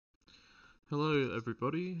Hello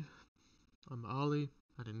everybody, I'm Ali,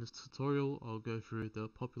 and in this tutorial I'll go through the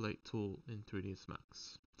Populate tool in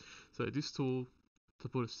 3dsMax. So this tool, to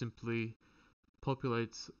put it simply,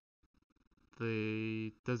 populates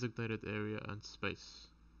the designated area and space.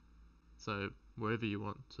 So wherever you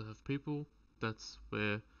want to have people, that's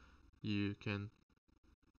where you can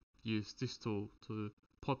use this tool to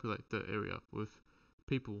populate the area with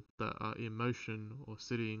people that are in motion or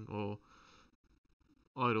sitting or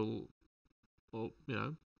idle, or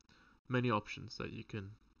many options that you can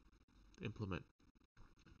implement.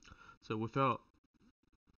 So without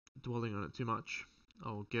dwelling on it too much,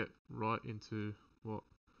 I'll get right into what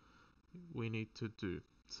we need to do.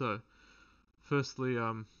 So firstly,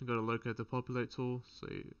 you got to locate the populate tool. So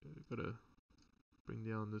you got to bring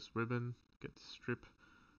down this ribbon, get the strip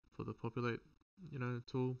for the populate,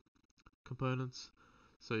 tool components.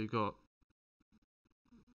 So you got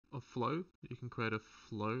a flow. You can create a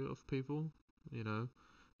flow of people.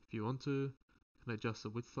 If you want to, you can adjust the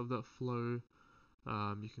width of that flow.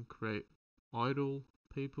 You can create idle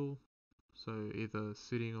people. So either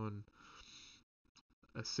sitting on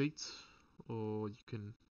a seat, or you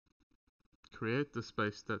can create the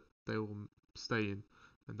space that they will stay in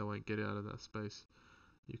and they won't get out of that space.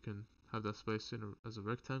 You can have that space as a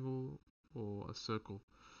rectangle or a circle.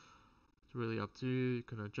 It's really up to you. You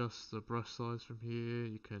can adjust the brush size from here.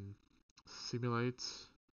 You can simulate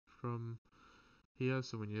from here.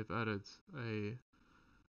 So when you've added a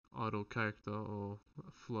idle character or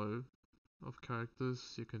a flow of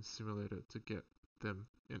characters, you can simulate it to get them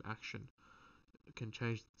in action. You can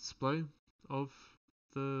change the display of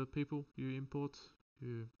the people you import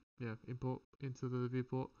into the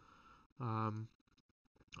viewport. And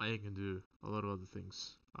you can do a lot of other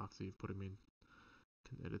things after you've put them in.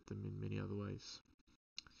 You can edit them in many other ways.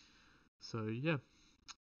 So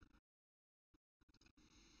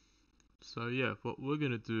what we're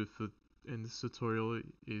gonna do in this tutorial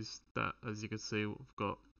is that, as you can see, I've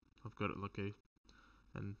got it like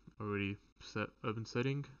an already set open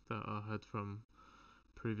setting that I had from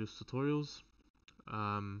previous tutorials.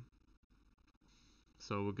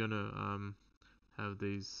 So we're gonna have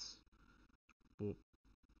these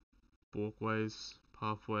walkways,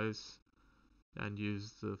 pathways, and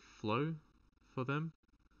use the flow for them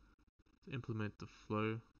to implement the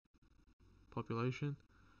flow population.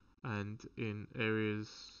 And in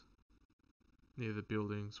areas near the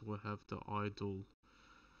buildings, we'll have the idle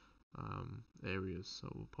areas, so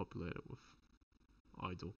we'll populate it with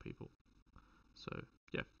idle people. So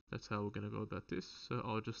yeah, that's how we're going to go about this. So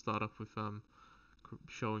I'll just start off with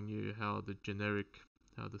showing you how the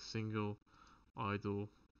single idle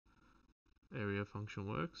area function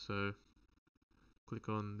works. So click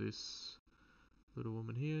on this little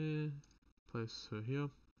woman here, place her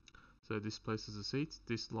here. So this places a seat.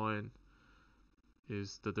 This line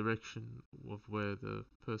is the direction of where the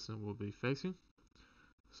person will be facing.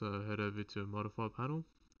 So head over to modify panel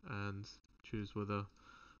and choose whether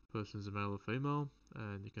the person is a male or female,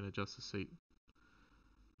 and you can adjust the seat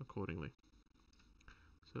accordingly.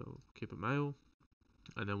 So keep it male,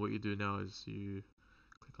 and then what you do now is you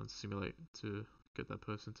click on simulate to get that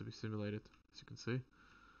person to be simulated, as you can see.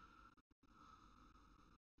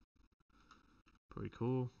 Pretty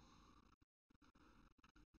cool.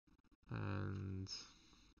 And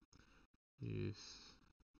you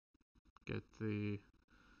get the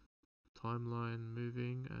timeline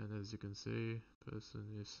moving, and as you can see, person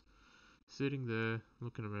is sitting there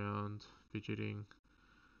looking around, fidgeting.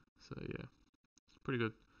 So yeah, it's pretty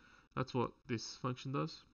good. That's what this function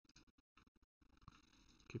does.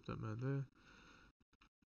 Keep that man there.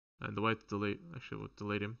 And the way to delete, actually we'll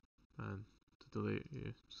delete him. And to delete,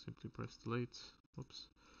 you simply press delete. Whoops.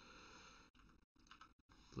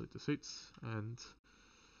 Delete the seats. And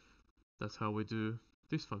that's how we do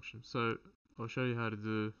this function. So I'll show you how to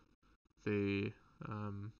do the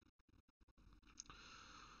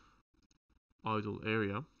idle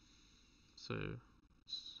area. So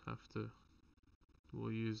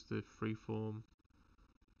we'll use the freeform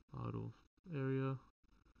idle area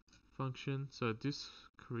function. So this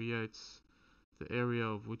creates the area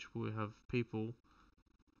of which we have people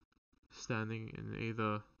standing in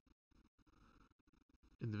either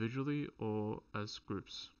individually or as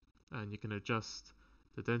groups. And you can adjust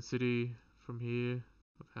the density from here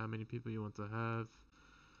of how many people you want to have.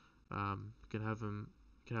 You can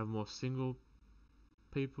have more single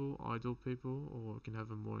people, idle people, or you can have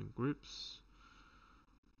them more in groups.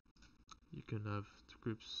 You can have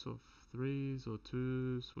groups of 3s or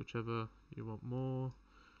 2s, whichever you want more,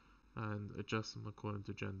 and adjust them according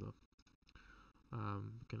to gender.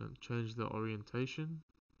 You can change the orientation,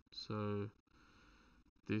 so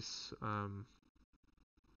this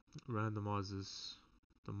randomizes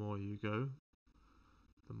the more you go,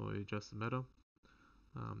 the more you adjust the meta,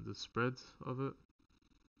 the spread of it,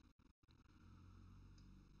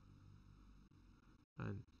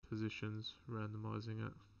 and positions, randomizing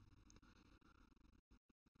it,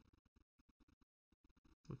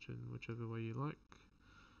 whichever way you like,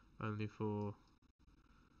 only for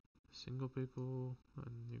single people,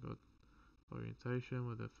 and you got orientation,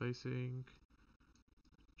 where they're facing,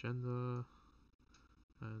 gender,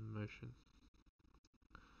 and motion.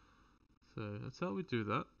 So that's how we do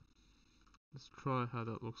that. Let's try how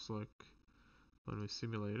that looks like when we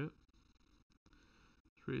simulate it.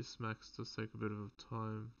 3dsMax does take a bit of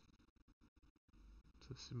time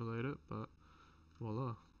to simulate it, but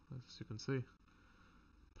voila, as you can see,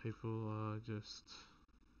 people are just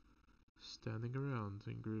standing around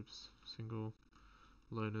in groups, single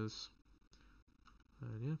loners,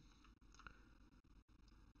 and yeah,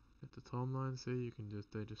 get the timeline. See, you can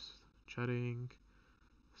they're just chatting,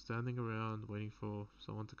 standing around, waiting for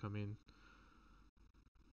someone to come in.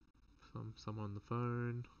 Someone on the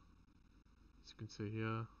phone, as you can see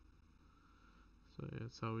here. So yeah,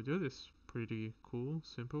 that's how we do this. Pretty cool,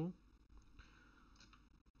 simple.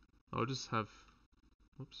 I'll just have,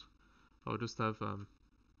 whoops, I'll just have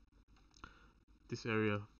this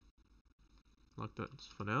area like that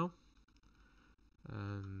for now,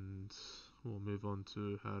 and we'll move on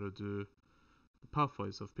to how to do the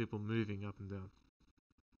pathways of people moving up and down.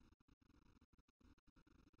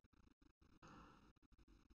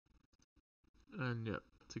 And yeah,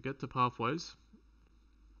 to get to pathways,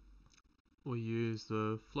 we use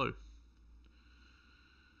the flow.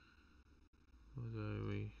 So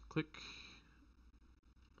we click.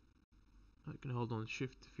 I can hold on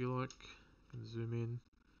shift if you like. And zoom in.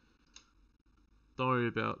 Don't worry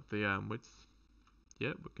about the width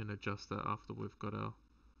yet. We can adjust that after we've got our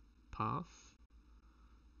path.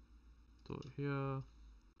 Do it here.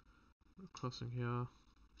 Crossing here.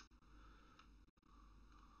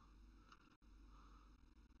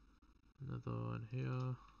 Another one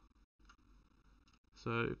here.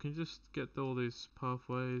 So you can just get all these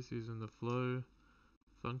pathways using the flow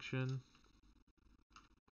function.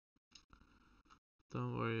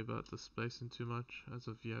 Don't worry about the spacing too much as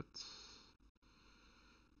of yet.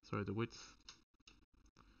 Sorry, the width.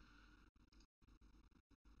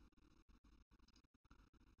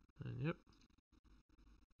 And yep.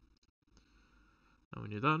 And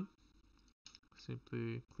when you're done,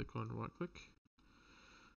 simply click on right click,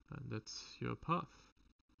 and that's your path,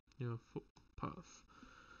 your footpath.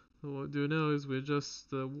 So what we do now is we adjust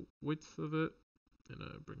the width of it,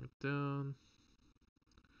 bring it down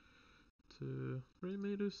to 3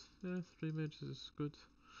 meters. Yeah, 3 meters is good.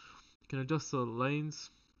 You can adjust the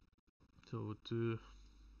lanes, so we'll do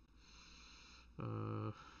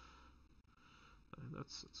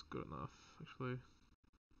that's good enough actually.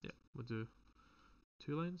 Yeah, we'll do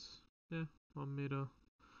 2 lanes. Yeah, 1 meter.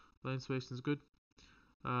 Lane spacing is good.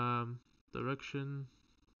 Direction,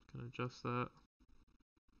 can adjust that.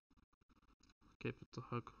 Keep it to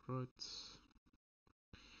hug right.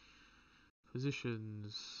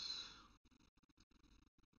 Positions.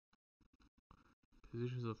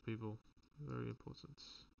 Positions of people, very important.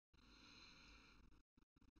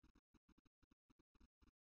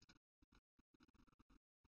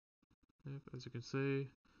 Yep, as you can see,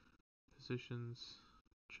 positions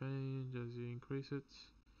change as you increase it.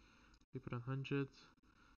 Keep it 100.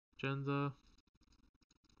 Gender,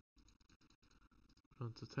 put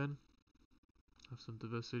on to 10. Have some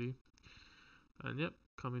diversity. And yep,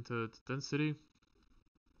 coming to density.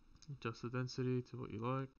 Adjust the density to what you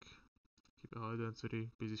like. Keep it high density,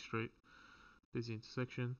 busy street, busy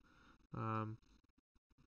intersection.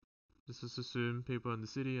 Just assume people are in the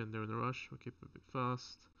city and they're in a rush. We'll keep it a bit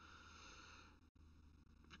fast.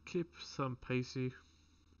 Keep some pacey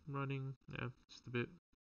running, yeah, just a bit.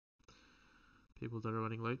 People that are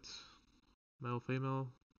running late, male,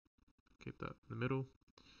 female, keep that in the middle.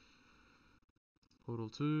 Portal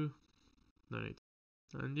 2, no need.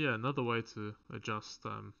 And yeah, another way to adjust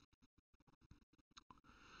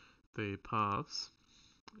the paths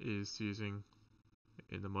is using,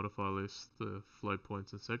 in the modifier list, the flow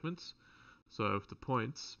points and segments. So with the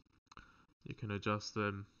points, you can adjust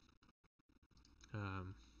them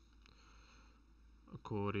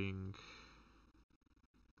accordingly.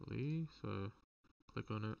 So click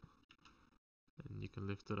on it, and you can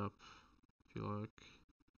lift it up if you like,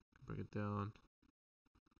 bring it down.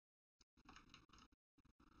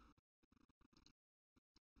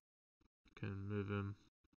 You can move them,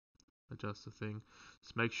 adjust the thing.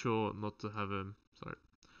 Just make sure not to have them.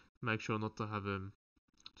 Make sure not to have them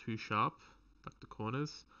too sharp, like the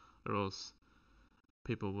corners, or else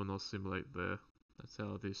people will not simulate there. That's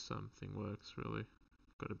how this thing works, really.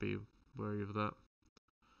 Got to be wary of that.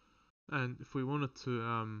 And if we wanted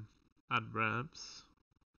to add ramps,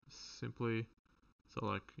 simply, so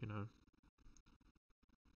like,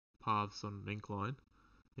 paths on an incline,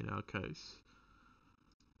 in our case,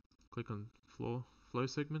 click on flow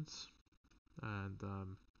segments, and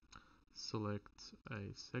select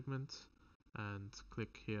a segment, and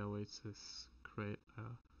click here where it says create a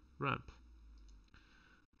ramp.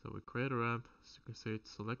 So we create a ramp, as you can see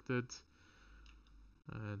it's selected,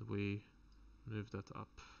 and we move that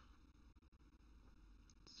up.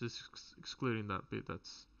 It's just excluding that bit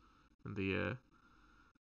that's in the air.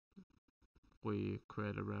 We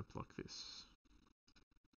create a ramp like this.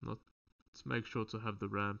 Not to make sure to have the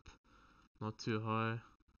ramp not too high,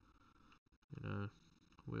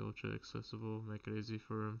 wheelchair accessible, make it easy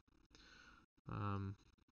for him.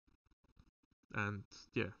 And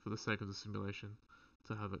yeah, for the sake of the simulation,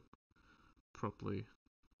 to have it properly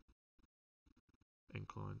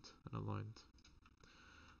inclined and aligned.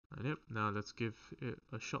 And yep, now let's give it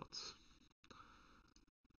a shot.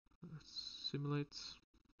 Let's simulate.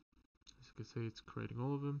 As you can see, it's creating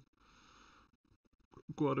all of them.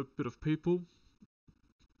 Quite a bit of people.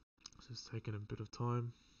 So it's taking a bit of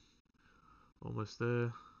time. Almost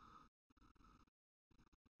there.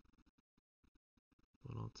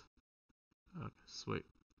 Or not. Okay, sweet.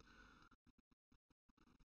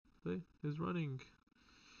 See, it's running.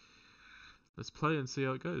 Let's play and see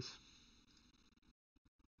how it goes.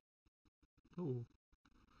 Oh.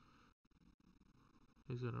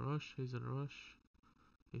 He's in a rush, he's in a rush.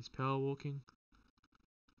 He's power walking.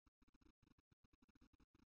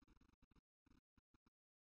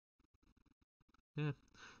 Yeah.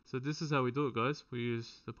 So this is how we do it, guys. We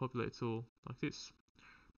use the Populate tool like this.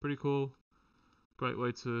 Pretty cool. Great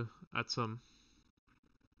way to add some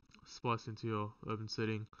spice into your urban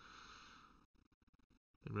setting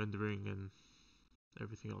and rendering and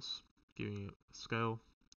everything else, giving it a scale.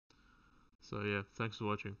 So yeah, thanks for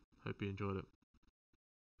watching. Hope you enjoyed it.